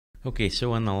Okay,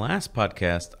 so on the last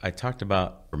podcast, I talked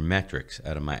about metrics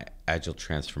out of my Agile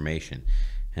transformation,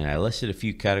 and I listed a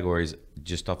few categories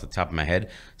just off the top of my head.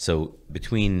 So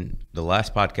between the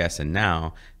last podcast and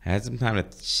now, I had some time to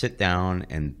sit down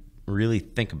and really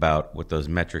think about what those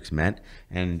metrics meant,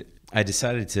 and I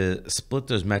decided to split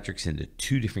those metrics into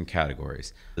two different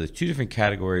categories. The two different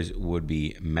categories would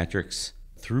be metrics,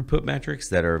 throughput metrics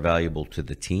that are valuable to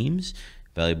the teams,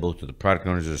 valuable to the product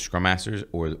owners or scrum masters,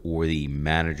 or the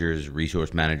managers,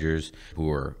 resource managers who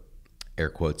are, air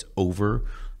quotes, over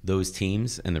those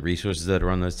teams and the resources that are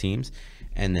on those teams.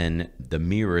 And then the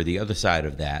mirror, the other side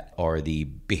of that, are the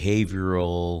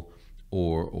behavioral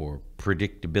or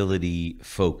predictability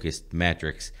focused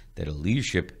metrics that a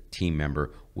leadership team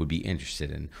member would be interested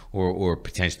in, or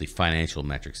potentially financial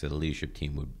metrics that a leadership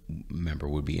team member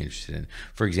would be interested in.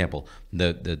 For example,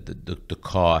 the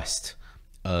cost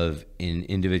of an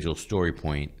individual story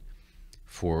point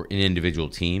for an individual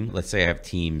team. Let's say I have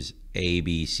teams A,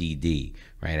 B, C, D,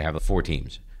 right? I have 4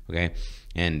 teams, okay?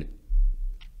 And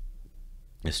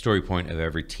a story point of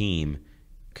every team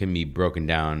can be broken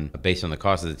down based on the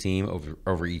cost of the team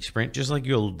over each sprint. Just like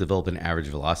you'll develop an average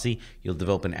velocity, you'll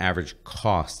develop an average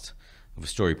cost of a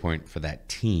story point for that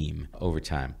team over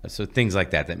time. So things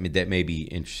like that may be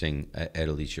interesting at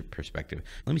a leadership perspective.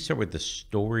 Let me start with the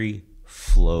story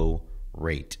flow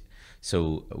rate.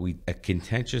 So a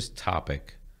contentious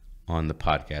topic on the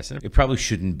podcast, and it probably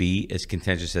shouldn't be as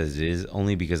contentious as it is,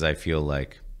 only because I feel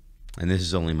like, and this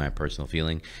is only my personal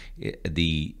feeling,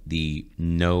 the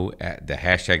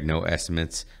hashtag no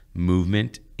estimates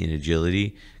movement in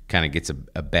agility kind of gets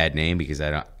a bad name, because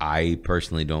I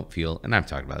personally don't feel, and I've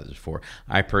talked about this before,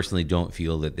 I personally don't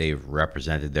feel that they've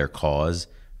represented their cause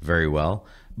very well.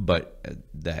 But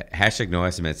the hashtag no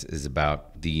estimates is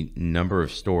about the number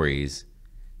of stories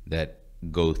that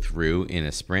go through in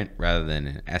a sprint, rather than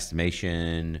an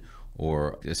estimation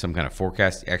or some kind of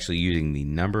forecast. Actually using the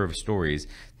number of stories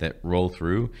that roll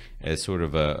through as sort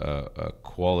of a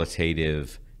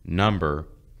qualitative number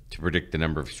to predict the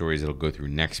number of stories that'll go through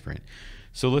next sprint.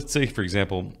 So let's say, for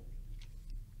example,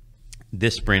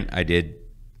 this sprint I did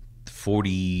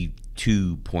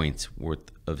 42 points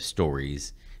worth of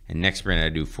stories, and next sprint I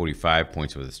do 45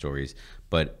 points worth of stories.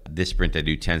 But this sprint I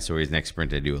do 10 stories, next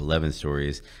sprint I do 11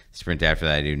 stories, sprint after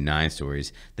that I do 9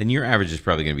 stories. Then your average is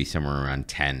probably going to be somewhere around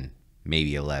 10,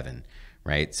 maybe 11,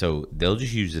 right? So they'll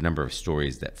just use the number of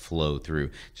stories that flow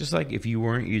through. Just like if you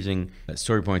weren't using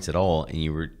story points at all, and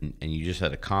you just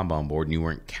had a Kanban board and you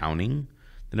weren't counting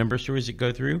the number of stories that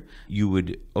go through, you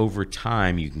would, over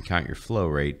time, you can count your flow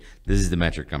rate. This is the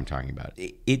metric I'm talking about.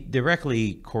 It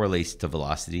directly correlates to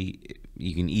velocity.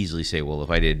 You can easily say, well, if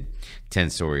I did 10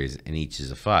 stories and each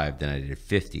is a 5, then I did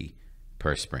 50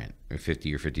 per sprint, or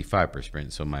 50 or 55 per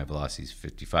sprint, so my velocity is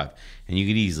 55. And you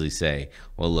could easily say,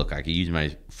 well, look, I could use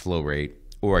my flow rate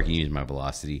or I can use my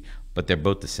velocity, but they're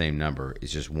both the same number.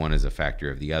 It's just one is a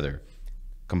factor of the other.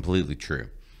 Completely true.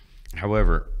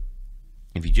 However,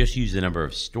 if you just use the number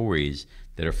of stories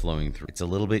that are flowing through, it's a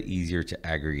little bit easier to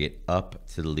aggregate up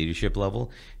to the leadership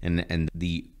level. And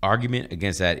the argument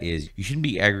against that is you shouldn't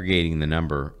be aggregating the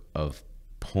number of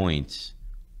points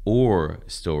or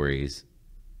stories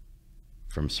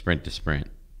from sprint to sprint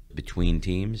between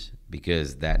teams,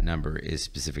 because that number is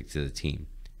specific to the team.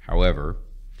 However,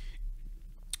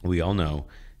 we all know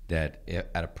that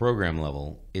at a program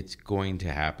level, it's going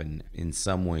to happen in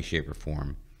some way, shape, or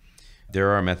form.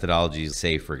 There are methodologies,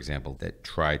 say, for example, that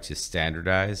try to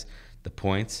standardize the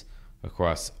points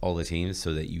across all the teams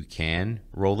so that you can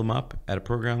roll them up at a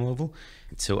program level.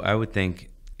 So I would think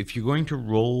if you're going to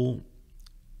roll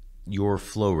your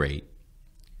flow rate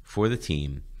for the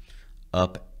team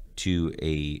up to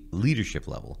a leadership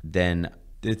level, then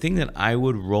the thing that I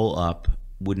would roll up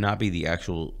would not be the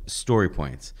actual story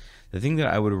points. The thing that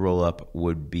I would roll up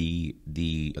would be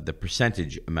the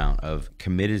percentage amount of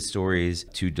committed stories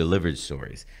to delivered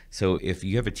stories. So if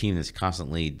you have a team that's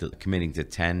constantly committing to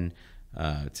 10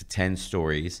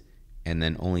 stories and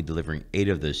then only delivering 8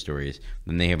 of those stories,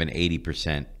 then they have an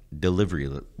 80% delivery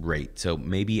rate. So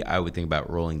maybe I would think about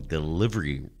rolling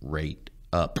delivery rate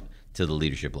up to the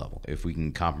leadership level. If we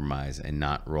can compromise and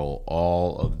not roll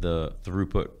all of the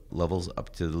throughput levels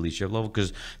up to the leadership level,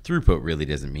 because throughput really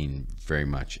doesn't mean very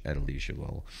much at a leadership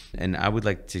level. And I would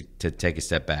like to take a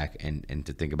step back and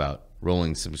to think about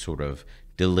rolling some sort of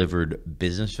delivered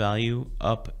business value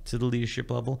up to the leadership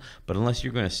level. But unless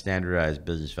you're going to standardize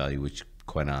business value, which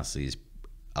quite honestly is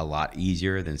a lot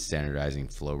easier than standardizing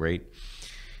flow rate,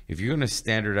 if you're going to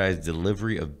standardize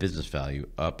delivery of business value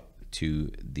up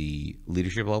to the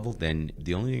leadership level, then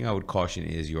the only thing I would caution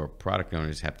is your product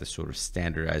owners have to sort of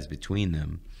standardize between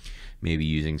them, maybe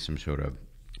using some sort of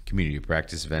community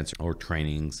practice events or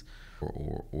trainings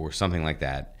or something like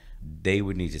that, they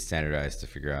would need to standardize to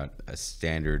figure out a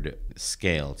standard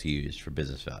scale to use for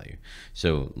business value.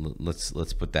 So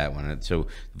let's put that one. So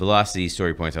velocity,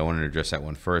 story points, I wanted to address that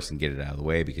one first and get it out of the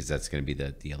way, because that's going to be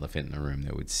the elephant in the room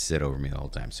that would sit over me the whole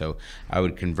time. So I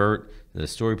would convert the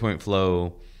story point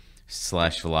flow /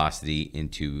 velocity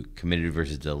into committed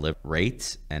versus delivered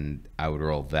rates, and I would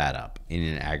roll that up in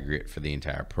an aggregate for the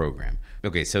entire program.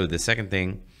 Okay, so the second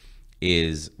thing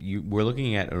is we're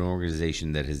looking at an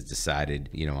organization that has decided,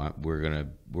 we're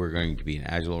going to be an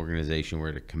agile organization.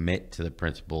 We're going to commit to the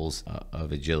principles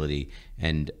of agility,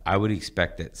 and I would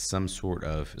expect that some sort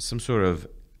of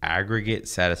aggregate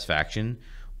satisfaction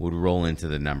would roll into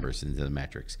the numbers, into the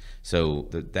metrics. So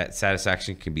that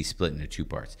satisfaction can be split into two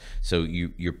parts. So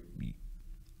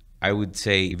I would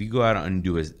say if you go out and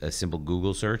do a simple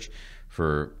Google search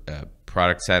for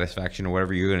product satisfaction or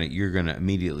whatever, you're gonna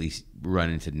immediately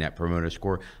run into Net Promoter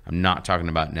Score. I'm not talking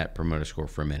about Net Promoter Score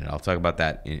for a minute. I'll talk about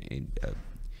that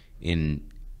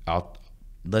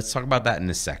let's talk about that in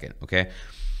a second. Okay,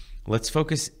 let's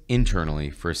focus internally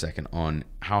for a second on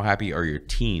how happy are your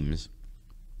teams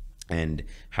and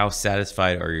how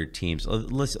satisfied are your teams.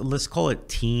 Let's call it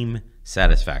team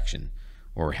satisfaction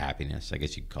or happiness. I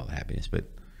guess you could call it happiness, but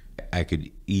I could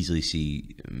easily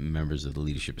see members of the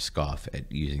leadership scoff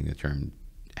at using the term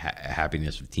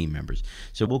happiness of team members.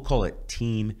 So we'll call it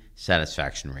team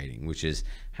satisfaction rating, which is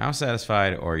how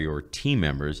satisfied are your team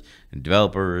members and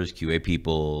developers, QA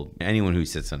people, anyone who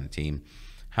sits on a team.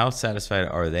 How satisfied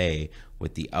are they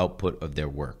with the output of their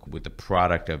work, with the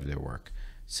product of their work?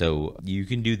 So you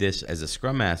can do this as a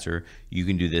Scrum Master. You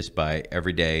can do this by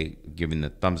every day giving the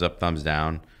thumbs up, thumbs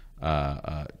down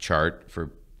chart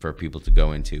for people to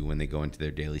go into when they go into their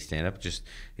daily stand-up.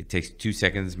 It takes 2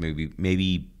 seconds,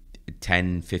 maybe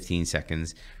 10, 15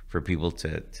 seconds for people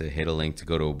to hit a link to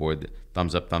go to a board,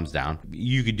 thumbs up, thumbs down.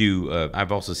 You could do,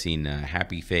 I've also seen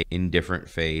happy face, indifferent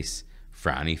face,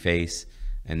 frowny face,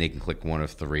 and they can click one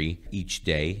of 3 each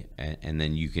day, and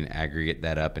then you can aggregate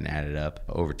that up and add it up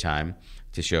over time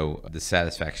to show the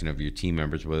satisfaction of your team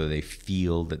members, whether they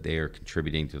feel that they are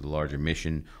contributing to the larger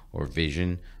mission or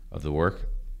vision of the work.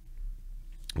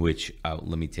 Which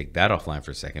let me take that offline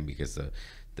for a second, because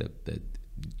the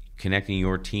connecting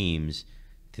your teams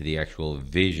to the actual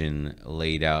vision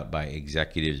laid out by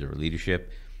executives or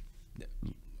leadership,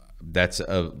 that's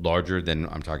larger than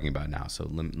I'm talking about now. So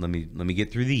let me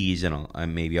get through these, and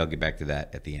maybe I'll get back to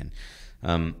that at the end.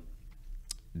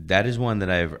 That is one that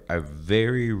I've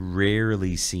very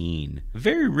rarely seen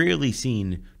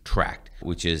tracked,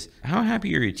 which is how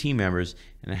happy are your team members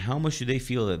and how much do they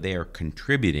feel that they are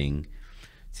contributing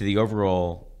to the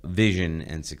overall vision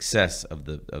and success of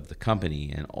the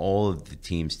company and all of the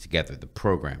teams together, the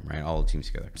program, right? All the teams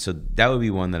together. So that would be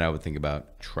one that I would think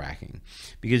about tracking.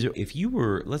 Because if you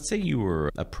were, let's say you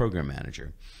were a program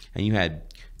manager and you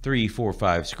had 3, 4,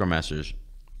 5 Scrum Masters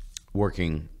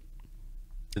working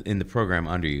in the program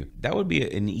under you, that would be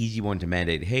an easy one to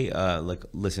mandate. Hey,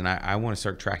 listen, I want to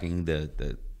start tracking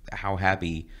the how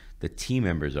happy the team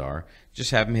members are.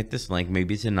 Just have them hit this link.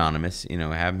 Maybe it's anonymous,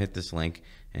 have them hit this link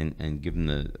and give them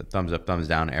the thumbs up, thumbs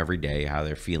down every day, how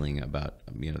they're feeling about,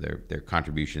 their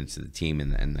contributions to the team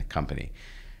and the company.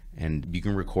 And you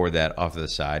can record that off to the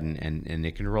side, and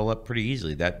it can roll up pretty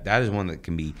easily. That is one that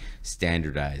can be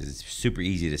standardized. It's super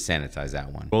easy to sanitize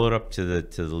that one. Roll it up to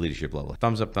the leadership level.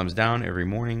 Thumbs up, thumbs down every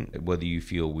morning, whether you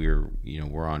feel we're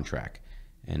on track.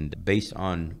 And based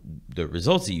on the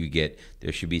results that you get,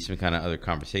 there should be some kind of other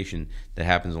conversation that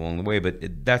happens along the way.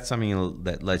 But that's something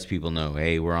that lets people know,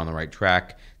 hey, we're on the right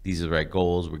track. These are the right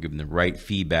goals. We're giving the right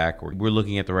feedback. We're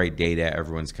looking at the right data.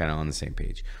 Everyone's kind of on the same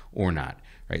page, or not,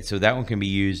 right? So that one can be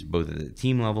used both at the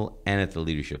team level and at the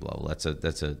leadership level. That's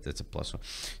a plus one.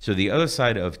 So the other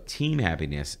side of team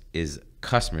happiness is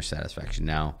customer satisfaction.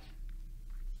 Now,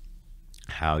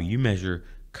 how you measure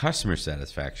customer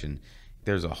satisfaction,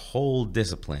 there's a whole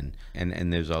discipline,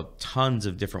 and there's tons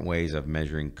of different ways of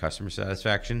measuring customer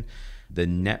satisfaction. The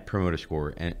Net Promoter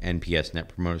Score, NPS Net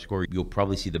Promoter Score, you'll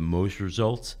probably see the most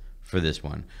results for this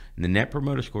one. And the Net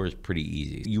Promoter Score is pretty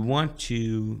easy. You want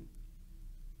to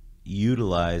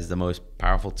utilize the most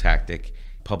powerful tactic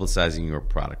publicizing your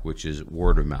product, which is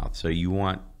word of mouth. So you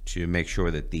want to make sure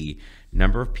that the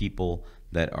number of people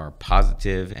that are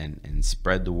positive and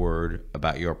spread the word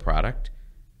about your product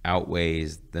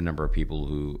outweighs the number of people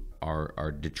who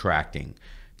are detracting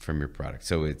from your product.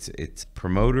 So it's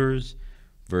promoters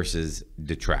versus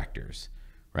detractors,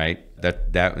 right?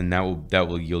 That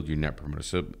will yield you Net Promoter.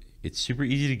 So it's super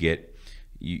easy to get.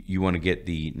 you want to get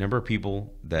the number of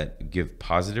people that give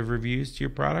positive reviews to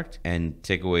your product and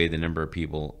take away the number of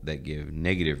people that give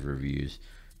negative reviews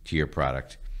to your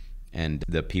product. And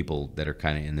the people that are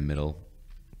kind of in the middle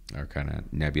are kind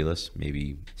of nebulous.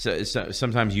 Maybe so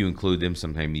sometimes you include them,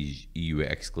 sometimes you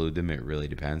exclude them. It really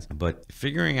depends. But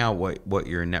figuring out what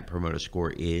your Net Promoter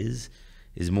Score is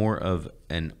more of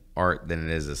an art than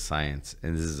it is a science.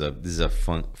 And this is a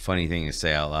funny thing to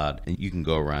say out loud. And you can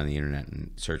go around the internet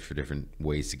and search for different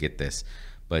ways to get this.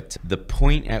 But the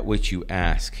point at which you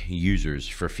ask users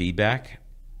for feedback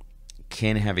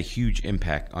can have a huge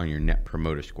impact on your Net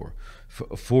Promoter Score.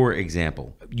 For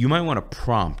example, you might want to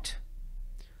prompt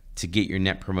to get your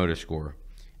Net Promoter Score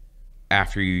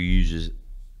after your users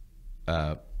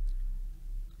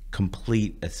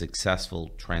complete a successful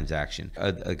transaction.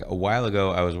 A while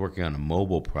ago, I was working on a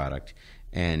mobile product,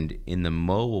 and in the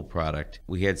mobile product,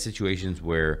 we had situations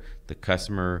where the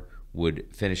customer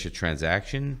would finish a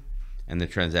transaction and the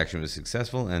transaction was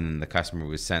successful, and the customer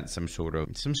was sent some sort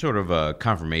of a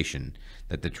confirmation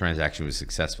that the transaction was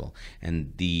successful,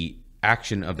 and the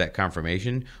action of that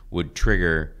confirmation would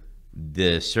trigger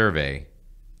the survey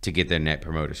to get their Net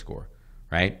Promoter Score,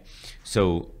 right?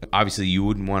 So obviously you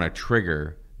wouldn't want to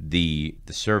trigger the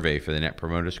survey for the Net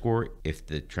Promoter Score if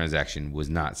the transaction was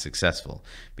not successful,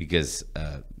 because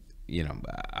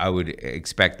I would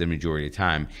expect the majority of the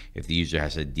time if the user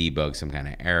has to debug some kind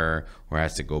of error or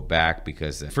has to go back,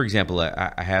 because for example,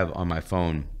 I have on my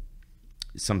phone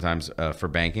sometimes for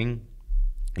banking,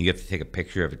 you have to take a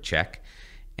picture of a check,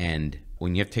 and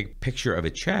when you have to take a picture of a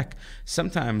check,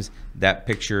 sometimes that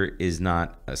picture is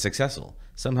not successful.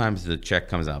 Sometimes the check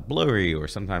comes out blurry, or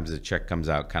sometimes the check comes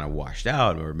out kind of washed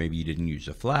out, or maybe you didn't use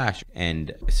a flash,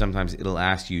 and sometimes it'll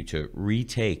ask you to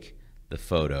retake the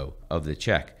photo of the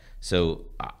check. So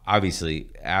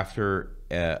obviously after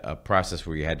a process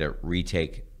where you had to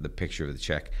retake the picture of the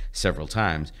check several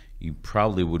times, you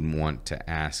probably wouldn't want to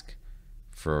ask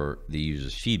for the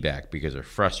user's feedback because they're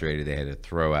frustrated. They had to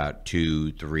throw out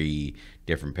 2-3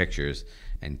 different pictures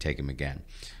and take them again.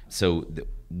 So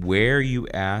where you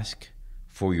ask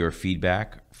for your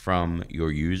feedback from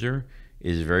your user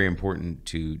is very important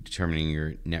to determining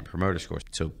your Net Promoter Score.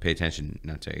 So pay attention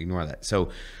not to ignore that.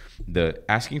 So the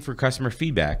asking for customer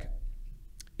feedback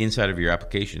inside of your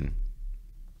application,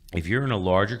 if you're in a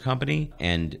larger company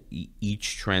and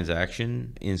each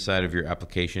transaction inside of your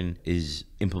application is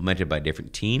implemented by a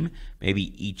different team,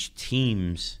 maybe each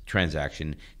team's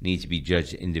transaction needs to be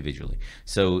judged individually.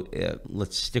 So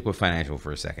let's stick with financial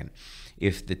for a second.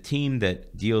 If the team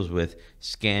that deals with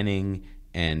scanning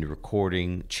and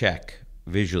recording check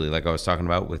visually, like I was talking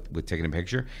about with taking a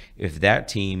picture, if that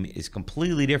team is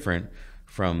completely different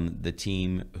from the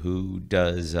team who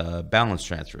does balance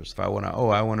transfers. If I want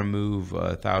to move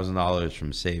 $1,000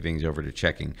 from savings over to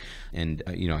checking, and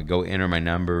I go enter my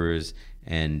numbers,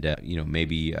 and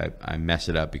maybe I mess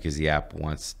it up because the app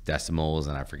wants decimals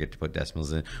and I forget to put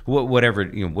decimals in. Whatever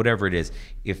it is,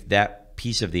 if that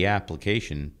piece of the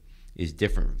application is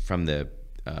different from the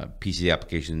piece of the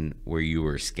application where you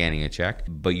were scanning a check,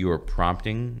 but you were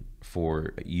prompting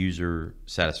for user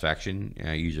satisfaction,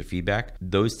 user feedback,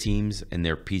 those teams and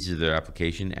their pieces of their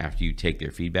application, after you take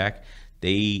their feedback,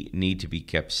 they need to be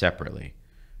kept separately.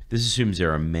 This assumes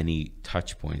there are many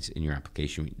touch points in your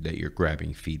application that you're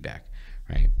grabbing feedback,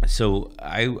 right? So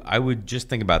I would just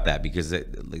think about that, because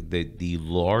the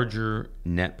larger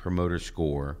Net Promoter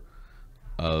Score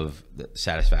of the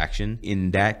satisfaction,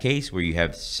 in that case where you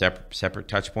have separate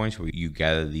touch points where you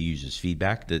gather the user's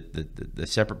feedback, the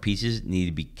separate pieces need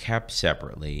to be kept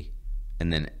separately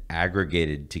and then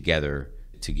aggregated together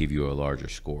to give you a larger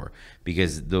score,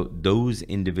 because those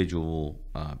individual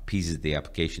pieces of the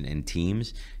application and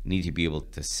teams need to be able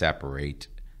to separate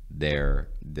their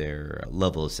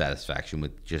level of satisfaction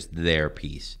with just their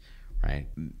piece, right?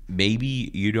 Maybe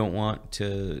you don't want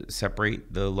to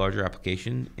separate the larger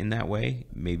application in that way.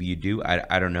 Maybe you do.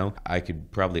 I don't know. I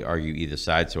could probably argue either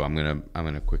side, so I'm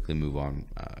gonna quickly move on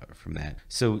from that.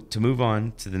 So to move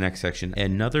on to the next section,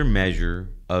 another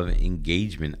measure of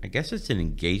engagement, I guess it's an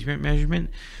engagement measurement,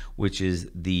 which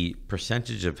is the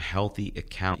percentage of healthy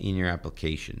accounts in your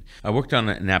application. I worked on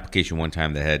an application one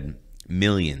time that had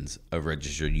millions of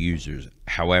registered users.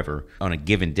 However, on a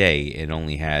given day, it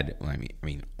only had, it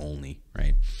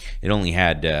only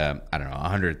had,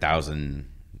 100,000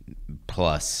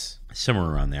 plus, somewhere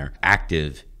around there,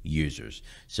 active users.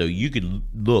 So you could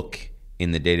look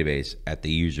in the database at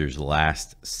the user's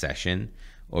last session,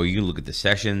 or you can look at the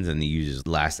sessions and the user's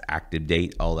last active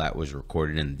date. All that was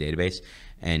recorded in the database.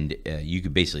 and you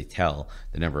could basically tell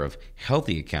the number of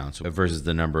healthy accounts versus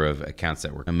the number of accounts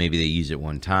that were, maybe they used it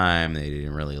one time, they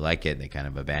didn't really like it, they kind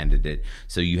of abandoned it.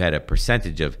 So you had a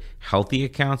percentage of healthy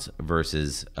accounts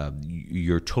versus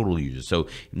your total users. So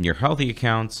your healthy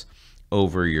accounts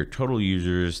over your total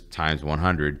users times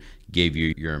 100 gave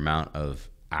you your amount of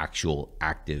actual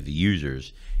active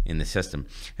users in the system.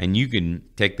 And you can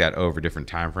take that over different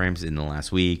time frames in the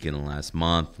last week, in the last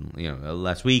month,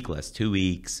 last week, last 2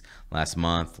 weeks, last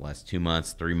month, last 2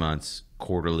 months, 3 months,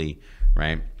 quarterly,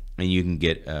 right? And you can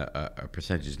get a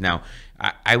percentage. Now,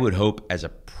 I would hope, as a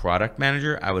product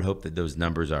manager, I would hope that those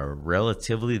numbers are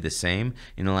relatively the same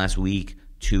in the last week,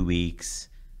 2 weeks,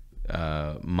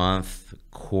 month,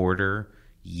 quarter,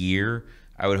 year.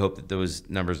 I would hope that those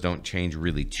numbers don't change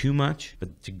really too much.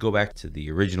 But to go back to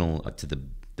the original, to the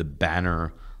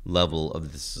banner level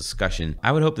of this discussion,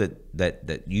 I would hope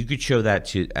that you could show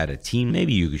that at a team.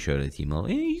 Maybe you could show it at a team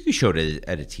level. You could show it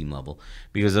at a team level,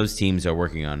 because those teams are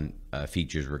working on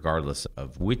features regardless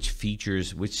of which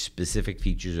specific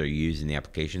features are used in the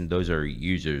application. Those are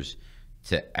users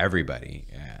to everybody,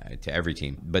 to every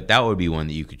team. But that would be one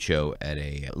that you could show at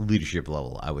a leadership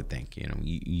level, I would think.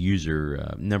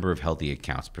 User number of healthy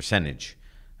accounts, percentage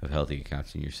of healthy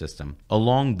accounts in your system.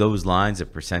 Along those lines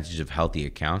of percentage of healthy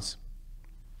accounts,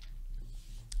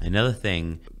 another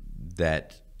thing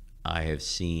that I have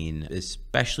seen,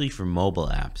 especially for mobile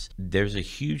apps, there's a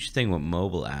huge thing with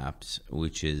mobile apps,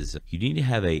 which is you need to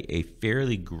have a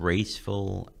fairly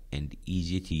graceful and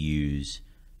easy to use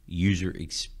user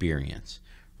experience,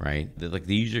 right?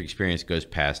 The user experience goes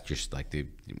past just like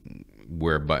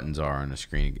where buttons are on the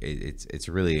screen. It's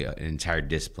really an entire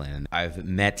discipline. I've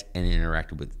met and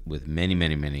interacted with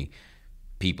many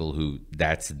people who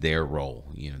that's their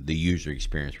role, the user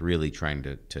experience, really trying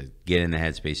to get in the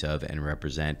headspace of and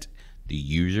represent the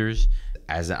users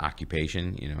as an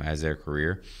occupation, as their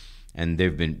career. And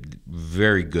they've been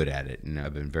very good at it, and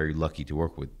I've been very lucky to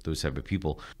work with those type of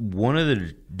people. One of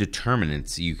the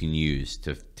determinants you can use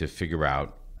to figure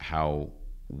out how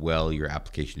well your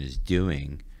application is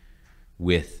doing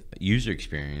with user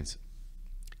experience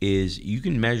is you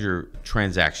can measure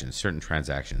transactions, certain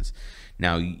transactions.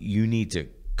 Now, you need to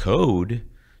code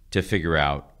to figure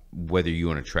out whether you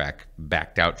want to track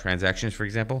backed out transactions, for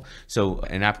example. So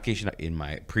an application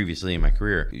previously in my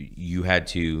career, you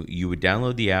would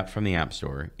download the app from the App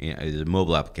Store. It's a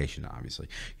mobile application, obviously.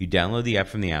 You download the app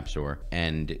from the App Store,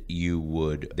 and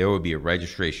there would be a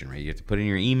registration, right? You have to put in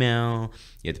your email,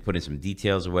 you have to put in some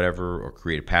details or whatever, or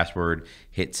create a password,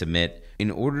 hit submit. In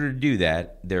order to do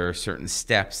that, there are certain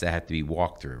steps that have to be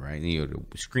walked through, right? You go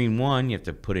to screen 1, you have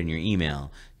to put in your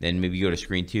email. Then maybe you go to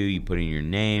screen 2, you put in your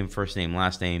name, first name,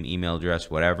 last name, email address,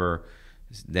 whatever.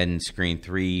 Then screen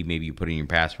 3, maybe you put in your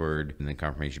password and then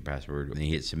confirmation password, and then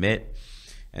you hit submit.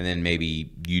 And then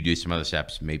maybe you do some other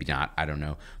steps, maybe not, I don't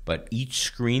know. But each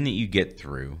screen that you get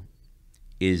through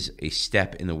is a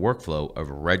step in the workflow of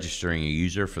registering a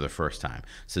user for the first time.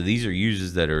 So these are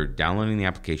users that are downloading the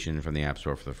application from the App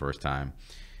Store for the first time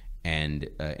and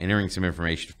entering some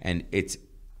information. And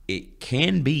it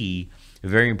can be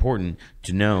very important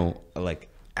to know, like,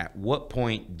 at what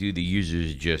point do the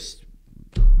users just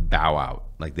bow out?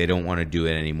 Like, they don't want to do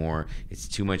it anymore. It's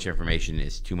too much information.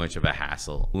 It's too much of a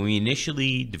hassle. When we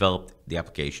initially developed the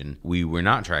application, we were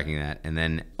not tracking that. And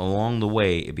then along the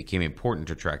way, it became important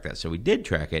to track that. So we did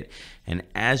track it. And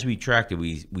as we tracked it,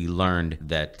 we learned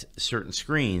that certain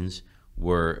screens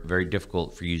were very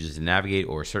difficult for users to navigate,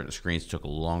 or certain screens took a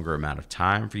longer amount of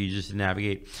time for users to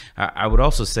navigate. I would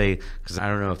also say, because I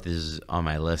don't know if this is on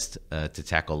my list to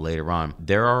tackle later on,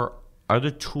 there are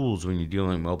other tools when you're dealing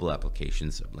with mobile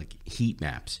applications, like heat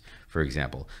maps, for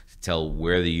example, to tell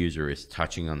where the user is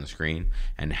touching on the screen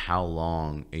and how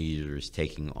long a user is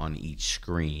taking on each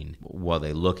screen while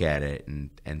they look at it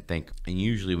and think. And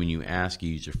usually when you ask a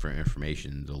user for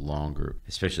information, the longer,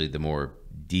 especially the more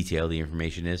detailed the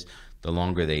information is, the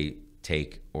longer they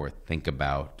take or think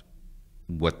about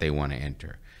what they want to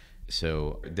enter.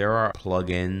 So there are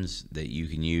plugins that you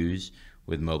can use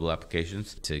with mobile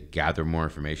applications to gather more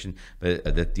information,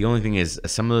 but the only thing is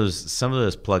some of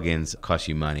those plugins cost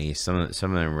you money. Some of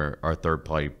them are third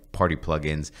party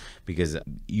plugins, because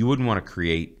you wouldn't want to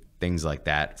create things like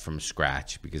that from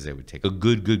scratch, because it would take a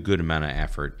good amount of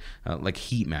effort. Like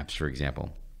heat maps, for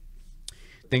example.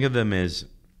 Think of them as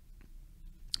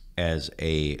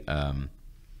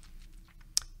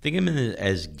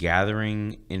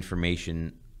gathering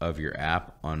information of your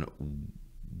app on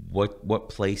what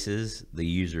places the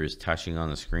user is touching on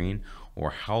the screen, or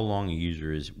how long a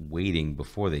user is waiting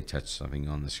before they touch something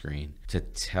on the screen, to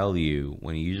tell you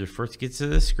when a user first gets to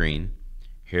the screen,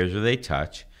 here's where they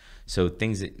touch. So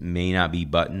things that may not be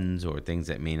buttons or things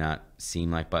that may not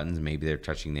seem like buttons, maybe they're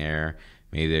touching there,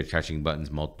 maybe they're touching buttons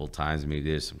multiple times, maybe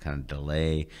there's some kind of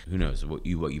delay. Who knows what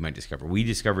you might discover. We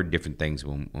discovered different things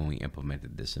when we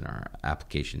implemented this in our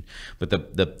application. But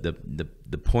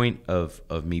the point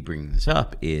of me bringing this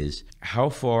up is how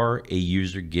far a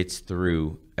user gets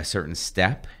through a certain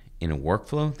step in a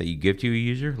workflow that you give to a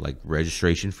user, like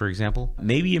registration, for example,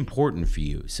 may be important for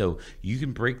you. So you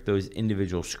can break those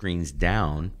individual screens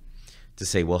down to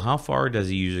say, well, how far does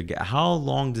a user get? How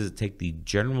long does it take the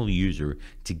general user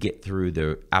to get through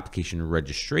the application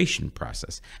registration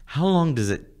process? How long does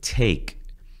it take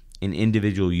an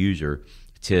individual user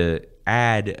to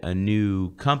add a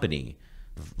new company?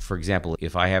 For example,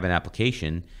 if I have an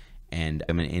application and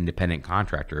I'm an independent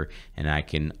contractor and I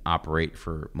can operate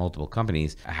for multiple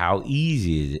companies, how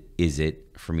easy is it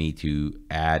for me to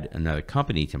add another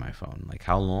company to my phone? Like,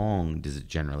 how long does it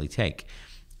generally take?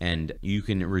 And you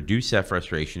can reduce that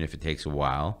frustration if it takes a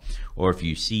while, or if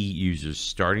you see users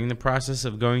starting the process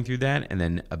of going through that and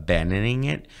then abandoning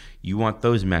it, you want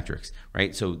those metrics,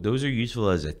 right? So those are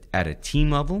useful at a team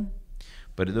level,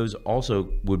 but those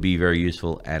also would be very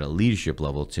useful at a leadership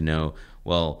level to know,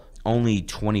 well, only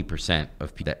 20%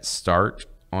 of people that start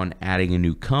on adding a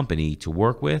new company to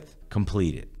work with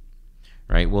complete it,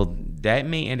 right? Well, that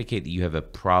may indicate that you have a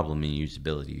problem in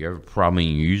usability. You have a problem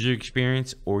in your user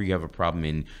experience, or you have a problem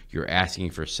in you're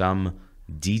asking for some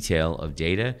detail of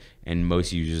data, and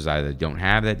most users either don't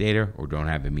have that data or don't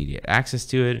have immediate access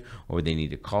to it, or they need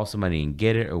to call somebody and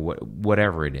get it, or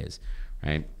whatever it is,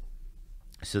 right?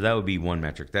 So that would be one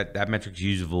metric. That metric's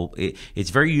useful. It's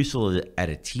very useful at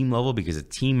a team level because a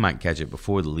team might catch it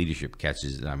before the leadership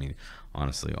catches it. I mean,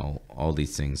 honestly, all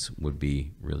these things would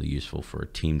be really useful for a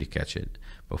team to catch it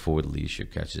before the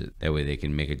leadership catches it. That way they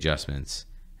can make adjustments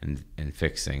and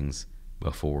fix things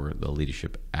before the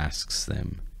leadership asks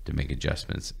them to make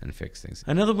adjustments and fix things.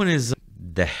 Another one is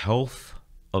the health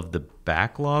of the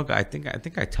backlog. I think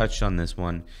I touched on this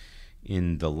one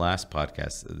in the last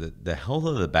podcast. The health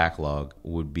of the backlog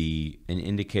would be an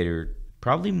indicator,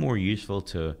 probably more useful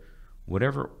to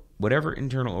whatever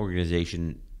internal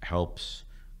organization helps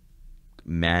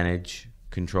manage,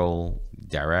 control,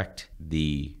 direct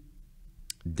the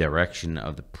direction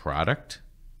of the product.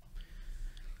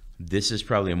 This is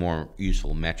probably a more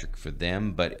useful metric for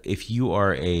them. But if you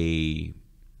are a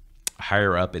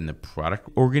higher up in the product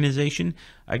organization,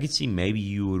 I could see maybe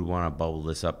you would want to bubble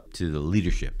this up to the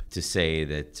leadership to say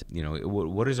that,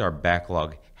 what does our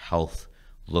backlog health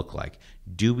look like?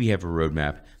 Do we have a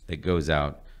roadmap that goes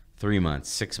out 3 months,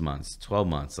 6 months, 12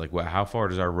 months? Like, how far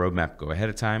does our roadmap go ahead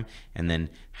of time? And then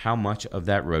how much of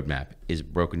that roadmap is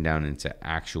broken down into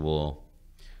actual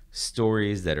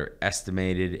stories that are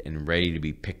estimated and ready to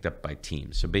be picked up by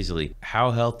teams? So basically,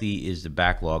 how healthy is the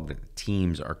backlog that the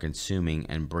teams are consuming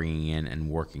and bringing in and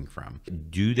working from?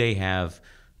 Do they have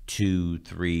 2,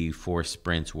 3, 4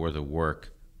 sprints worth of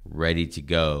work ready to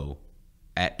go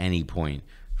at any point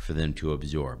for them to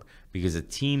absorb? Because a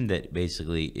team that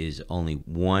basically is only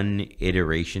one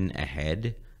iteration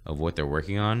ahead of what they're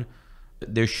working on,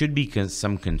 there should be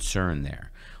some concern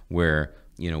there where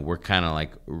we're kind of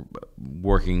like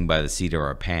working by the seat of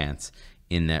our pants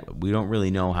in that we don't really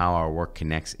know how our work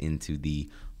connects into the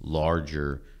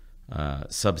larger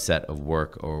subset of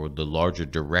work or the larger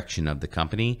direction of the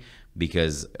company,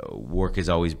 because work is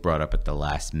always brought up at the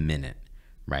last minute,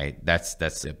 right?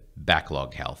 That's a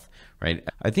backlog health, right?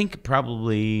 I think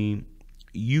probably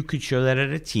you could show that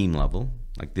at a team level.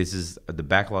 Like, this is the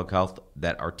backlog health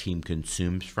that our team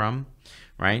consumes from,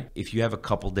 right? If you have a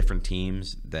couple different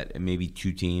teams, that maybe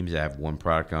 2 teams that have 1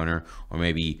 product owner, or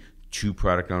maybe 2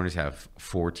 product owners have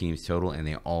 4 teams total and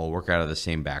they all work out of the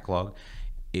same backlog,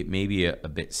 it may be a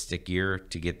bit stickier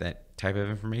to get that type of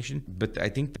information. But I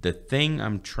think the thing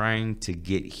I'm trying to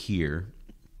get here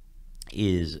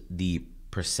is the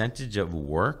percentage of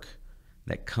work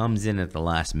that comes in at the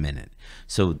last minute.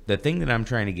 So the thing that I'm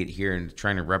trying to get here and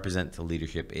trying to represent to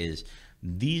leadership is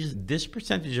this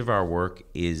percentage of our work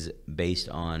is based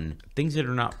on things that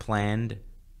are not planned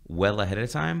well ahead of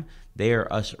time. They are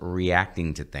us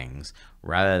reacting to things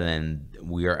rather than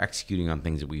we are executing on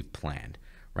things that we've planned,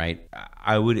 right?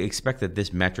 I would expect that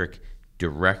this metric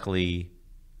directly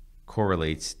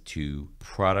correlates to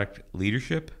product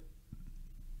leadership.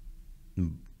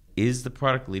 Is the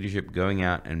product leadership going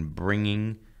out and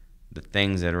bringing the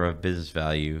things that are of business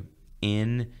value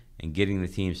in and getting the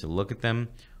teams to look at them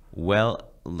well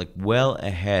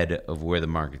ahead of where the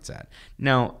market's at?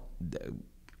 Now,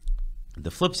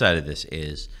 the flip side of this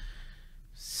is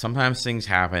sometimes things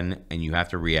happen and you have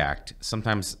to react.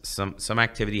 Sometimes some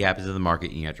activity happens in the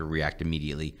market and you have to react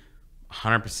immediately.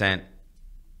 100%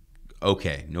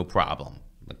 okay, no problem.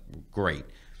 Like, great.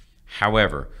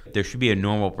 However, there should be a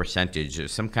normal percentage or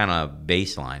some kind of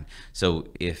baseline. So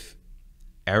if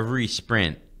every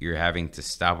sprint you're having to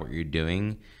stop what you're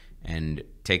doing and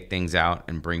take things out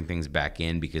and bring things back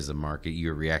in because the market,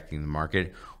 you're reacting to the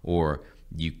market, or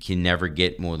you can never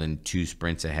get more than 2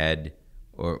 sprints ahead,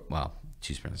 or, well,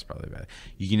 2 sprints is probably bad.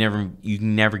 You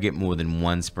can never get more than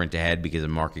 1 sprint ahead because the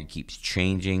market keeps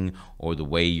changing, or the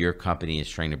way your company is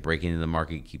trying to break into the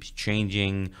market keeps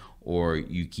changing, or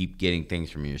you keep getting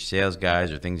things from your sales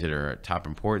guys or things that are of top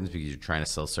importance because you're trying to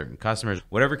sell certain customers.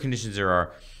 Whatever conditions there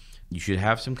are, you should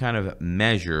have some kind of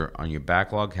measure on your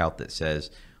backlog health that says,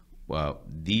 well,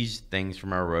 these things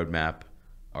from our roadmap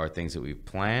are things that we've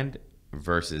planned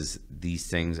versus these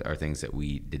things are things that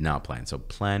we did not plan. So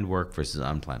planned work versus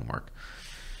unplanned work.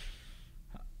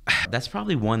 That's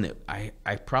probably one that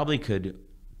I probably could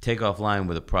take offline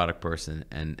with a product person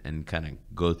and kind of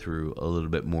go through a little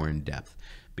bit more in depth,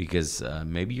 because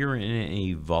maybe you're in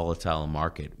a volatile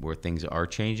market where things are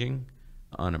changing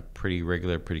on a pretty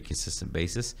regular, pretty consistent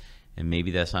basis. And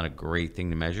maybe that's not a great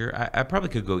thing to measure. I probably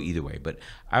could go either way, but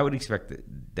I would expect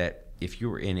that if you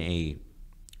were in a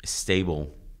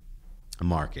stable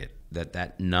market,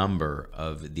 that number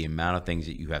of the amount of things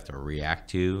that you have to react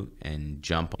to and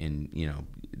jump in,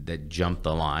 that jump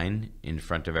the line in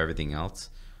front of everything else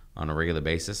on a regular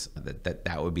basis,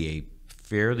 that would be a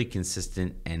fairly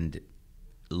consistent and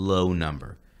low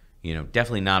number.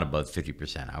 Definitely not above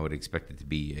 50%. I would expect it to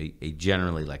be a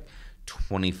generally like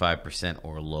 25%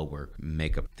 or lower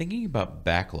makeup. Thinking about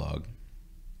backlog,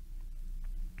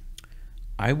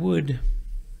 I would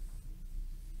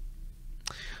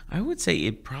say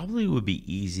it probably would be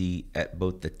easy at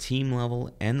both the team level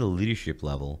and the leadership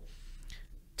level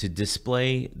to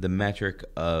display the metric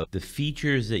of the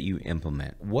features that you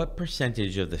implement. What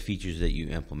percentage of the features that you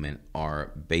implement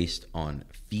are based on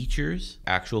features,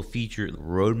 actual feature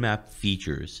roadmap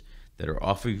features that are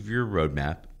off of your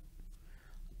roadmap,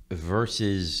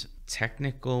 versus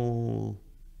technical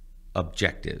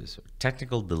objectives,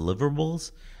 technical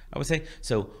deliverables, I would say.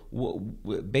 So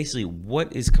basically,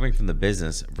 what is coming from the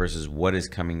business versus what is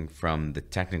coming from the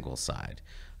technical side.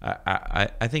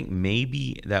 I think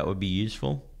maybe that would be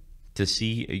useful to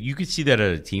see. You could see that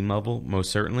at a team level, most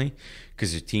certainly,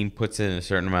 because your team puts in a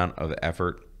certain amount of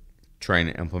effort trying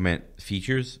to implement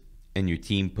features, and your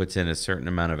team puts in a certain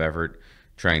amount of effort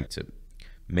trying to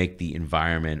make the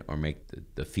environment or make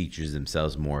the features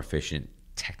themselves more efficient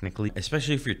technically,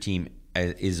 especially if your team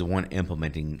is the one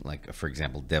implementing, like, for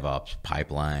example, DevOps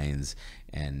pipelines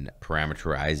and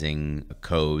parameterizing a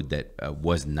code that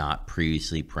was not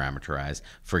previously parameterized.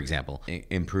 For example,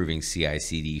 improving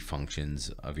CI/CD functions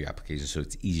of your application so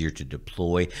it's easier to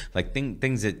deploy, like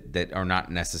things that are not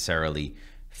necessarily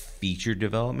feature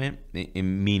development,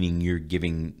 meaning you're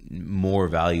giving more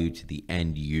value to the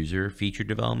end user feature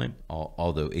development,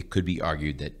 although it could be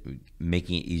argued that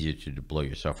making it easier to deploy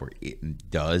your software, it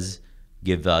does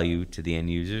give value to the end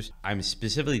users. I'm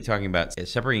specifically talking about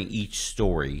separating each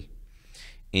story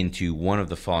into one of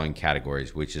the following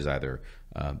categories, which is either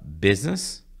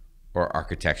business or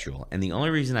architectural. And the only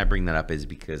reason I bring that up is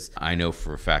because I know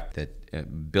for a fact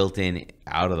that built in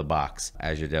out of the box,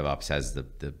 Azure DevOps has the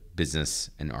business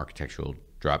and architectural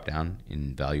drop down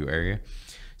in value area.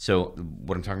 So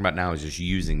what I'm talking about now is just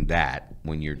using that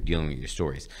when you're dealing with your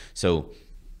stories. So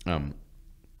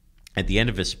at the end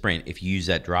of a sprint, if you use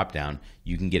that drop down,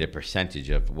 you can get a percentage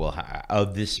of, well,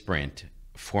 of this sprint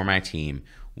for my team,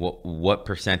 what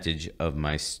percentage of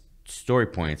my story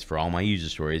points for all my user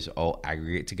stories, all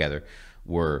aggregate together,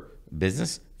 were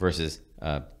business versus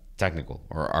technical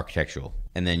or architectural.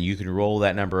 And then you can roll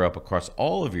that number up across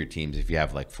all of your teams. If you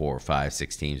have like 4 or 5,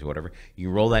 6 teams, whatever, you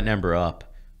can roll that number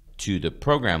up to the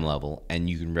program level, and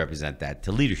you can represent that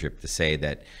to leadership to say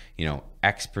that,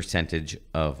 X percentage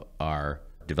of our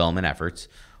development efforts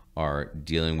are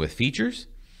dealing with features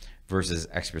versus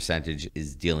X percentage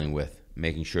is dealing with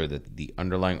making sure that the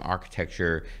underlying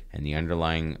architecture and the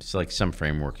underlying, so like some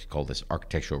frameworks call this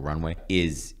architectural runway,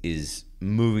 is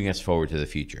moving us forward to the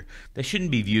future. That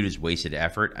shouldn't be viewed as wasted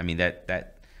effort. I mean,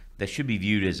 that should be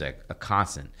viewed as a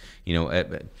constant.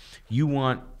 You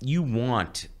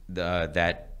want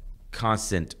that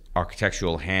constant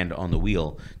architectural hand on the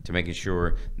wheel to making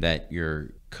sure that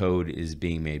your code is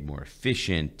being made more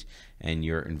efficient and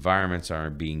your environments are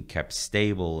being kept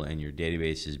stable and your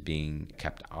database is being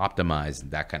kept optimized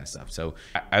and that kind of stuff. So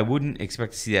I wouldn't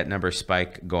expect to see that number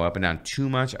spike, go up and down too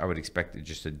much. I would expect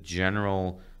just a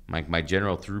general, my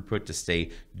general throughput to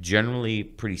stay generally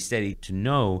pretty steady, to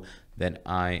know that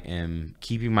I am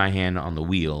keeping my hand on the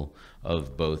wheel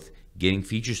of both getting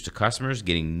features to customers,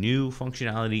 getting new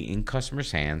functionality in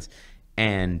customers' hands,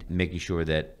 and making sure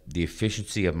that the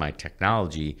efficiency of my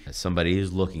technology somebody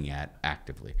is looking at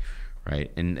actively,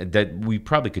 right? And that we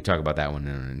probably could talk about that one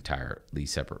in an entirely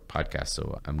separate podcast,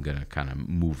 so I'm gonna kind of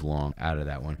move along out of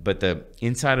that one. But the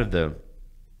inside of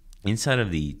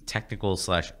the technical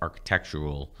 /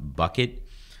 architectural bucket,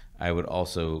 I would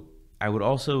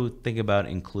also think about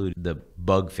include the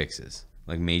bug fixes,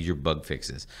 like major bug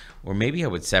fixes. Or maybe I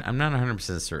would separate. I'm not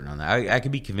 100% certain on that. I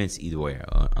could be convinced either way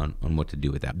on what to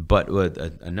do with that. But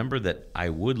a number that I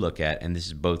would look at, and this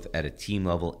is both at a team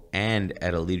level and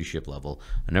at a leadership level,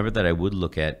 a number that I would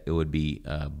look at, it would be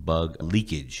bug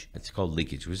leakage. It's called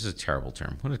leakage, which is a terrible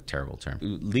term. What a terrible term.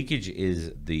 Leakage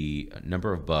is the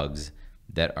number of bugs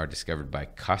that are discovered by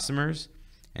customers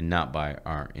and not by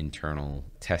our internal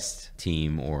test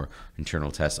team or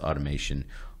internal test automation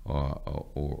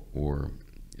or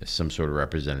some sort of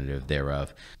representative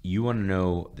thereof. You want to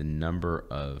know the number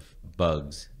of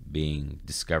bugs being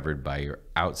discovered by your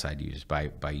outside users,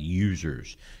 by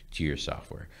users to your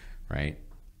software, right?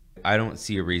 I don't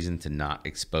see a reason to not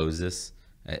expose this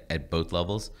at both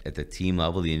levels, at the team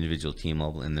level, the individual team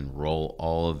level, and then roll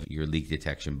all of your leak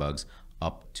detection bugs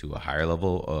up to a higher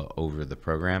level over the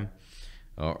program.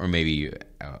 Or maybe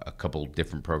a couple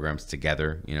different programs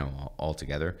together, all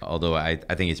together. Although I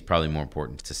think it's probably more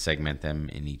important to segment them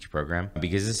in each program,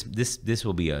 because this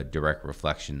will be a direct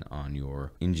reflection on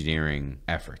your engineering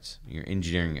efforts, your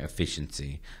engineering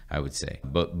efficiency, I would say,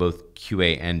 both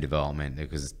QA and development,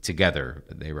 because together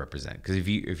they represent. Because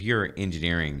if your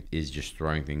engineering is just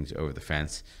throwing things over the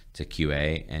fence to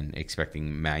QA and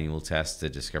expecting manual tests to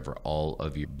discover all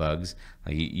of your bugs,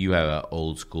 like you have an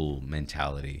old school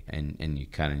mentality, and you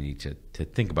kind of need to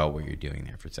think about what you're doing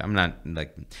there. I'm not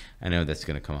like, I know that's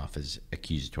going to come off as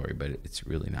accusatory, but it's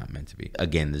really not meant to be.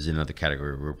 Again, there's another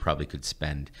category where we probably could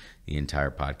spend the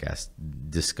entire podcast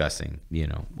discussing,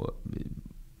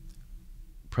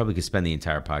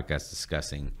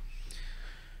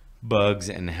 bugs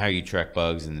and how you track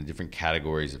bugs and the different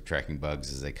categories of tracking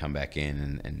bugs as they come back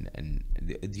in. And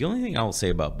the only thing I will say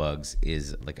about bugs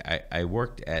is, like, I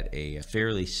worked at a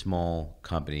fairly small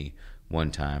company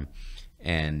one time,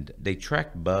 and they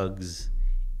tracked bugs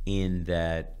in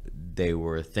that they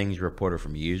were things reported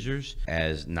from users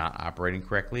as not operating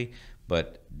correctly,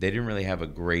 but they didn't really have a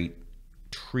great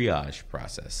triage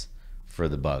process for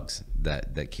the bugs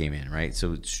that came in, right?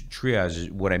 So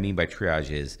triage, what I mean by triage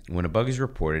is when a bug is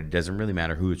reported, it doesn't really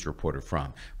matter who it's reported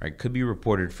from, right? It could be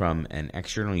reported from an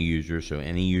external user, so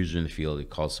any user in the field that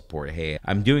calls support, hey,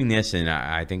 I'm doing this and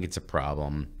I think it's a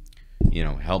problem,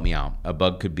 help me out. A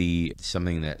bug could be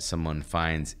something that someone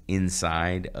finds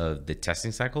inside of the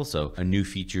testing cycle. So a new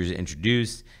feature is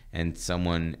introduced and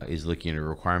someone is looking at a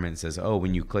requirement and says, oh,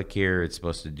 when you click here, it's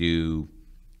supposed to do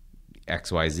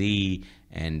XYZ,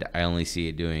 and I only see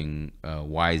it doing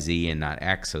YZ and not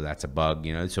X, so that's a bug,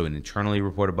 so an internally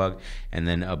reported bug. And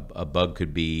then a bug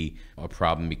could be a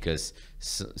problem because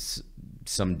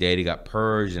some data got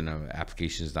purged and an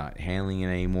application is not handling it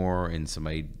anymore, and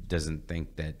somebody doesn't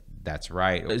think that that's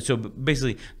right. So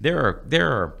basically, there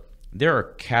are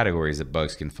categories that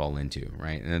bugs can fall into,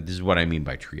 right? And this is what I mean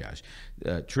by triage.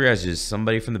 Triage is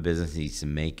somebody from the business needs to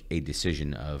make a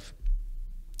decision of,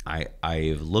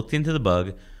 I've looked into the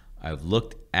bug, I've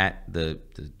looked at the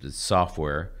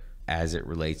software as it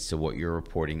relates to what you're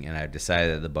reporting, and I've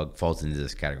decided that the bug falls into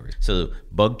this category. So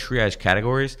bug triage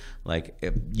categories, like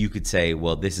you could say,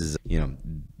 well, this is,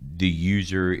 the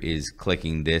user is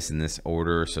clicking this in this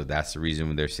order, so that's the reason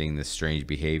when they're seeing this strange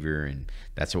behavior, and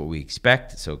that's what we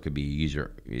expect. So it could be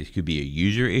a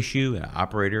user issue, an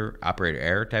operator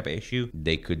error type of issue.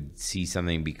 They could see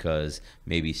something because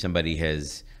maybe somebody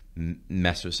has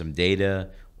messed with some data,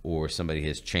 or somebody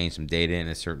has changed some data in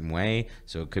a certain way.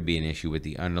 So it could be an issue with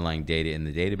the underlying data in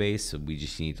the database. So we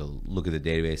just need to look at the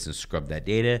database and scrub that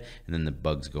data, and then the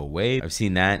bugs go away. I've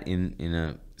seen that in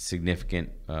a significant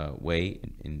way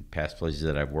in past places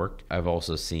that I've worked. I've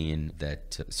also seen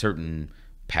that certain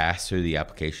paths through the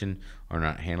application are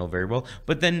not handled very well,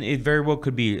 but then it very well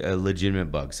could be a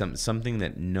legitimate bug, something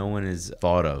that no one has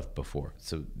thought of before.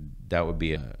 So that would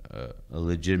be a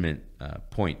legitimate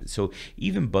point. So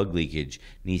even bug leakage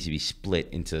needs to be split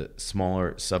into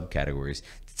smaller subcategories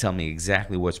to tell me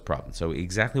exactly what's the problem. So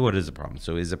exactly what is the problem?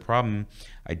 So is the problem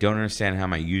I don't understand how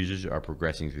my users are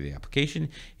progressing through the application?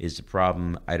 Is the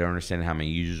problem I don't understand how my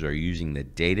users are using the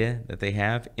data that they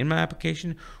have in my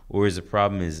application? Or is the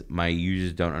problem is my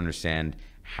users don't understand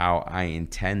how I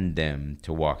intend them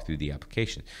to walk through the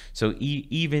application? So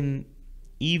even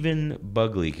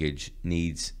bug leakage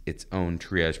needs its own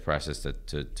triage process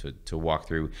to walk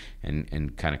through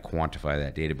and kind of quantify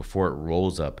that data before it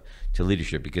rolls up to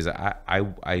leadership, because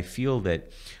I feel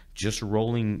that just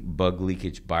rolling bug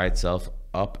leakage by itself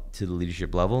up to the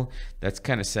leadership level, that's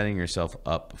kind of setting yourself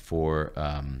up for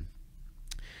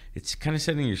it's kind of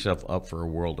setting yourself up for a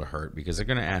world of hurt, because they're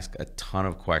going to ask a ton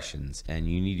of questions and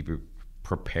you need to be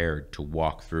prepared to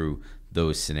walk through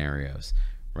those scenarios,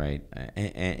 right?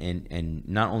 And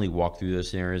not only walk through those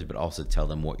scenarios, but also tell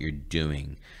them what you're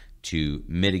doing to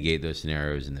mitigate those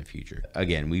scenarios in the future.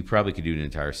 Again, we probably could do an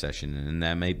entire session, and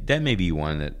that may be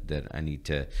one that I need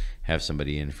to have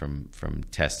somebody in from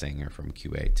testing or from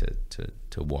QA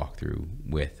to walk through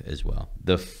with as well.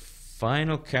 The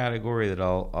final category that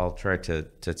I'll try to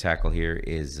tackle here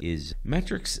is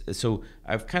metrics. So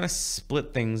I've kind of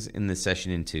split things in this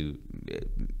session into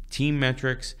team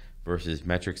metrics versus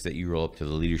metrics that you roll up to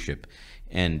the leadership,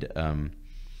 and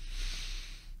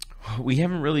we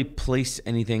haven't really placed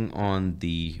anything on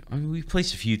we've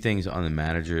placed a few things on the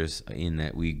managers, in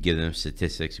that we give them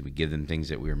statistics, we give them things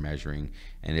that we're measuring,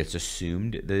 and it's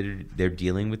assumed that they're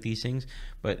dealing with these things.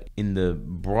 But in the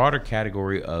broader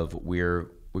category of we're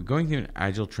going through an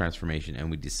agile transformation and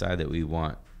we decide that we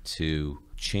want to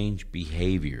change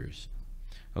behaviors,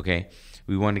 okay?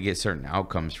 We want to get certain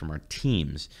outcomes from our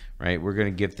teams, right? We're going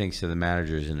to give things to the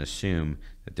managers and assume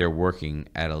that they're working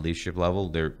at a leadership level.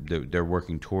 They're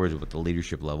working towards what the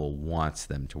leadership level wants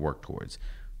them to work towards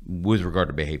with regard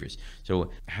to behaviors.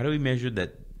 So how do we measure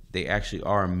that they actually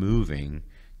are moving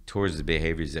towards the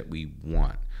behaviors that we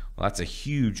want? Well, that's a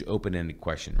huge open-ended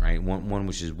question, right? One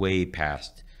which is way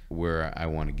past where I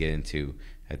want to get into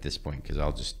at this point, because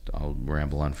I'll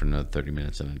ramble on for another 30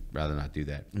 minutes, and I'd rather not do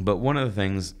that. But one of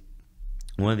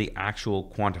the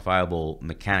actual quantifiable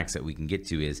mechanics that we can get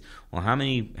to is, well,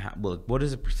 what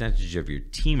is the percentage of your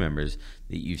team members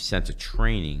that you've sent to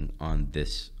training on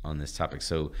this topic?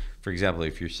 So, for example,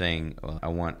 if you're saying, well, I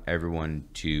want everyone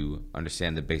to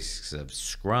understand the basics of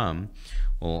Scrum,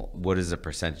 well, what is the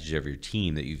percentage of your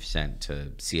team that you've sent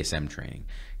to CSM training?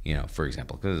 For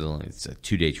example, because it's a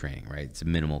 2-day training, right? It's a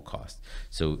minimal cost.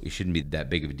 So it shouldn't be that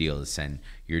big of a deal to send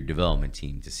your development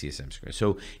team to CSM Scrum.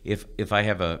 So if I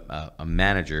have a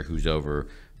manager who's over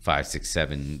 5, 6,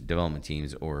 7 development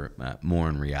teams, or more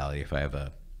in reality, if I have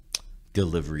a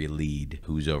delivery lead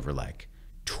who's over like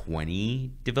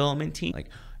 20 development teams, like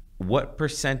what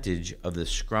percentage of the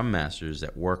Scrum Masters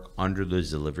that work under those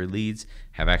delivery leads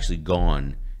have actually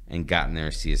gone and gotten their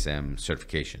CSM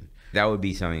certification? That would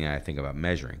be something I think about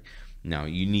measuring. Now,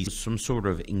 you need some sort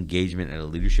of engagement at a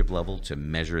leadership level to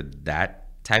measure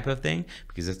that type of thing,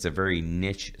 because that's a very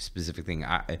niche specific thing.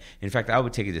 In fact, I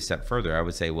would take it a step further. I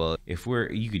would say, well,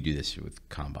 you could do this with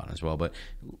Kanban as well, but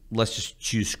let's just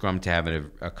choose Scrum to have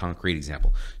a concrete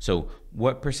example. So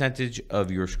what percentage of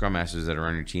your Scrum Masters that are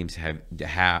on your teams are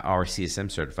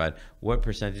CSM certified? What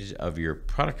percentage of your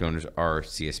product owners are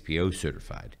CSPO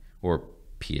certified, or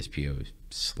PSPO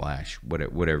 /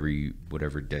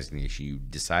 whatever designation you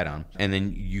decide on, and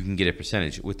then you can get a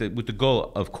percentage with the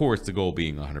goal, of course, the goal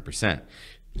being 100%.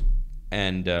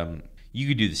 And you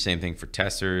could do the same thing for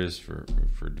testers, for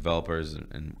developers,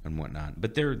 and whatnot.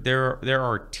 But there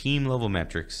are team level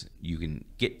metrics you can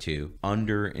get to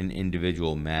under an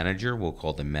individual manager. We'll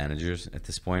call them managers at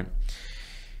this point.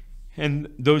 And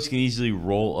those can easily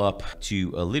roll up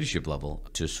to a leadership level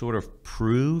to sort of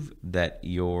prove that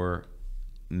your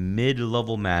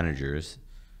mid-level managers,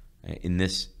 in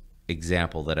this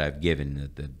example that I've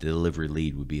given, the delivery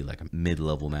lead would be like a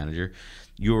mid-level manager.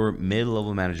 Your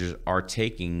mid-level managers are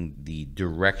taking the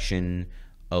direction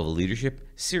of leadership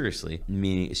seriously,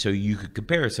 meaning, so you could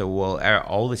compare it. So, well,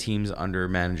 all the teams under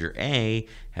manager A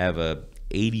have a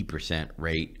 80%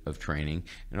 rate of training,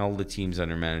 and all the teams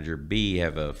under manager B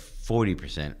have a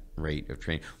 40% rate of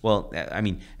training. Well, I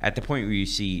mean, at the point where you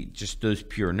see just those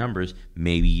pure numbers,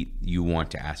 maybe you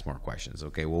want to ask more questions.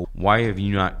 Okay, well, why have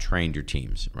you not trained your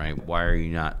teams, right? Why are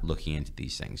you not looking into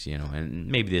these things? And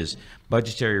maybe there's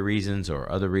budgetary reasons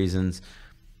or other reasons.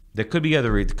 There could be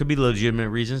legitimate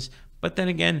reasons, but then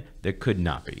again, there could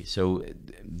not be. So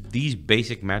these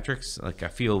basic metrics, like, I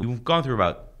feel we've gone through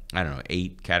about,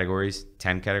 8 categories,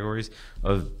 10 categories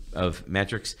of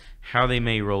metrics, how they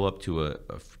may roll up to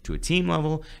a team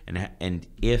level, and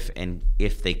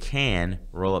if they can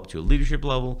roll up to a leadership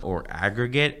level, or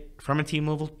aggregate from a team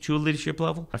level to a leadership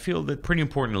level. I feel that's pretty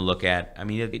important to look at. I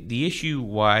mean, the issue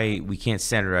why we can't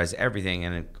standardize everything,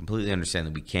 and I completely understand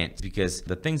that we can't, is because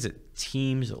the things that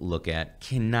teams look at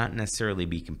cannot necessarily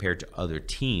be compared to other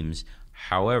teams.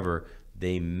 However,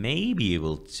 they may be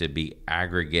able to be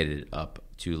aggregated up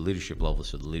to leadership level,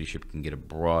 so the leadership can get a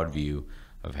broad view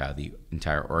of how the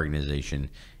entire organization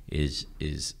is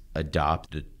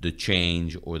adopt the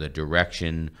change or the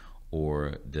direction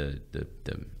or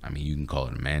I mean, you can call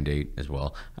it a mandate as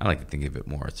well. I like to think of it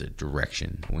more as a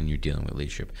direction when you're dealing with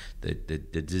leadership. The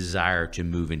desire to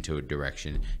move into a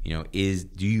direction,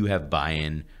 do you have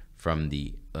buy-in from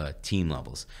the team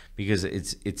levels? Because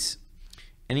it's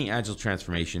any agile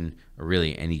transformation, or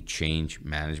really any change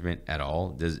management at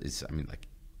all.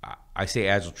 I say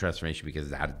agile transformation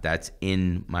because that's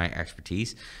in my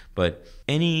expertise, but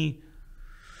any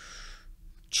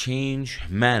change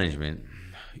management,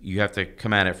 you have to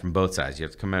come at it from both sides. You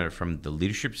have to come at it from the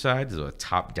leadership side, so a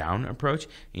top-down approach,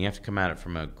 and you have to come at it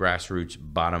from a grassroots,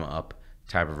 bottom-up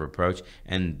type of approach.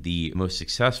 And the most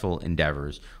successful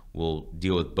endeavors will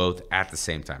deal with both at the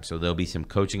same time. So there'll be some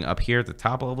coaching up here at the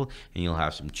top level, and you'll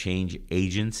have some change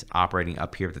agents operating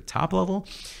up here at the top level,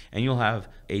 and you'll have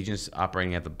agents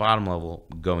operating at the bottom level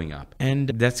going up. And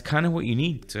that's kind of what you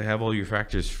need to have all your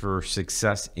factors for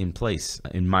success in place,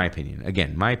 in my opinion.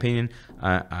 Again, my opinion,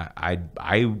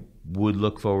 I would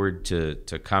look forward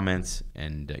to comments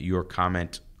and your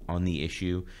comment on the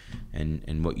issue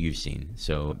and what you've seen.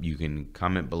 So you can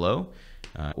comment below,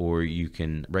 or you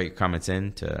can write your comments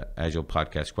in to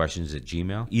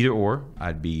agilepodcastquestions@gmail.com. Either or,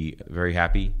 I'd be very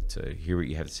happy to hear what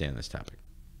you have to say on this topic.